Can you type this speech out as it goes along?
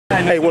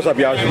Hey, what's up,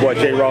 y'all? It's your boy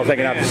J Ross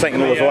hanging out the St.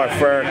 Louis Art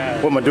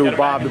Fair with my dude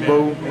Bob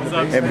DeBoo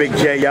and Big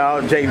J,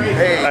 y'all. Jay,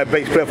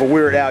 bass player for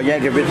Weird Al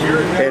Yankovic,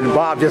 and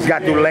Bob just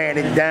got through laying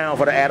it down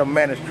for the Adam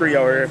Menace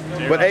trio here.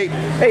 But hey,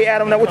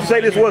 Adam, now what you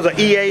say this was a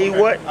EA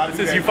what?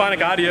 This is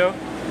Euphonic audio.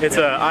 It's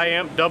a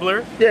I-amp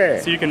doubler. Yeah.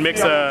 So you can mix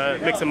a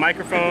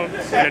microphone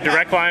and a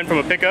direct line from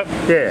a pickup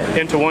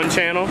into one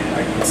channel,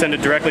 send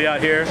it directly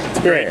out here. It's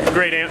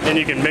great amp, and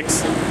you can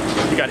mix.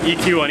 You got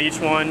EQ on each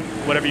one,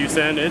 whatever you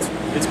send. It's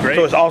great.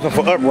 So it's awesome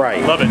for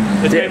upright. Love it.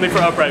 It's mainly for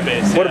upright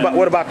bass.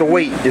 What about the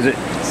weight? Is it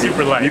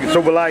super light?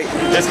 Super light.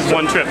 This is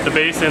one trip. The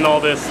bass and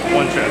all this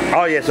one trip.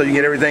 Oh yeah, so you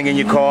get everything in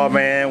your car,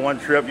 man. One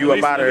trip, you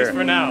up out of here.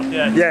 For now,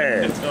 yeah.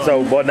 Yeah.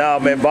 So, but now,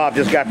 man, Bob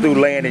just got through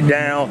laying it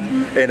down,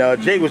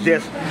 and Jay was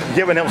just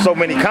giving him so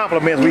many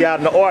compliments. We out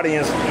in the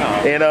audience,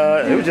 and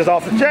it was just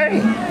off the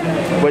chain.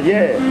 But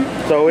yeah,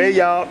 so hey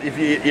y'all, if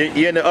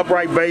you're in the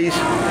upright bass,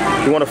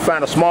 you want to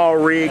find a small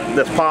rig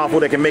that's powerful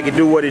that can make it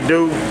do what it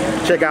do,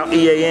 check out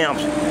EA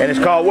amps, and it's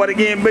called what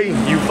again, B?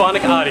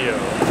 Euphonic audio.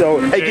 So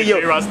hey, get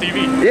your Ross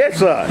TV. Yes,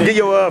 sir. Get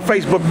your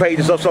Facebook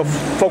page so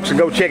folks can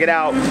go check it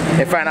out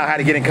and find out how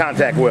to get in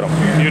contact with them.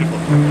 Beautiful.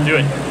 Do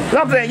it.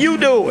 I'm saying you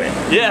do it.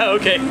 Yeah.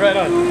 Okay. Right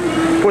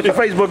on. What's your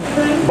Facebook?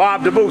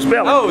 Bob DeBoo,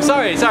 spell it. Oh,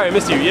 sorry, I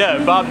missed you.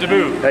 Yeah, Bob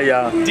DeBoo. Hey,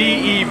 y'all.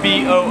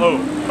 D-E-B-O-O.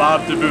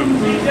 Bob DeBoo.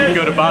 You can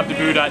go to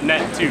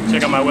bobdeboo.net too.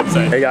 Check out my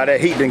website. Hey, y'all, that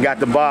heat done got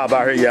the Bob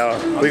out here,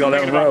 y'all. We gonna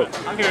let him know.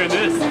 I'm hearing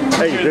this.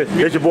 Hey,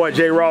 this your boy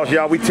J Ross,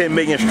 y'all. We 10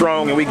 million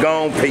strong and we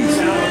gone. Peace.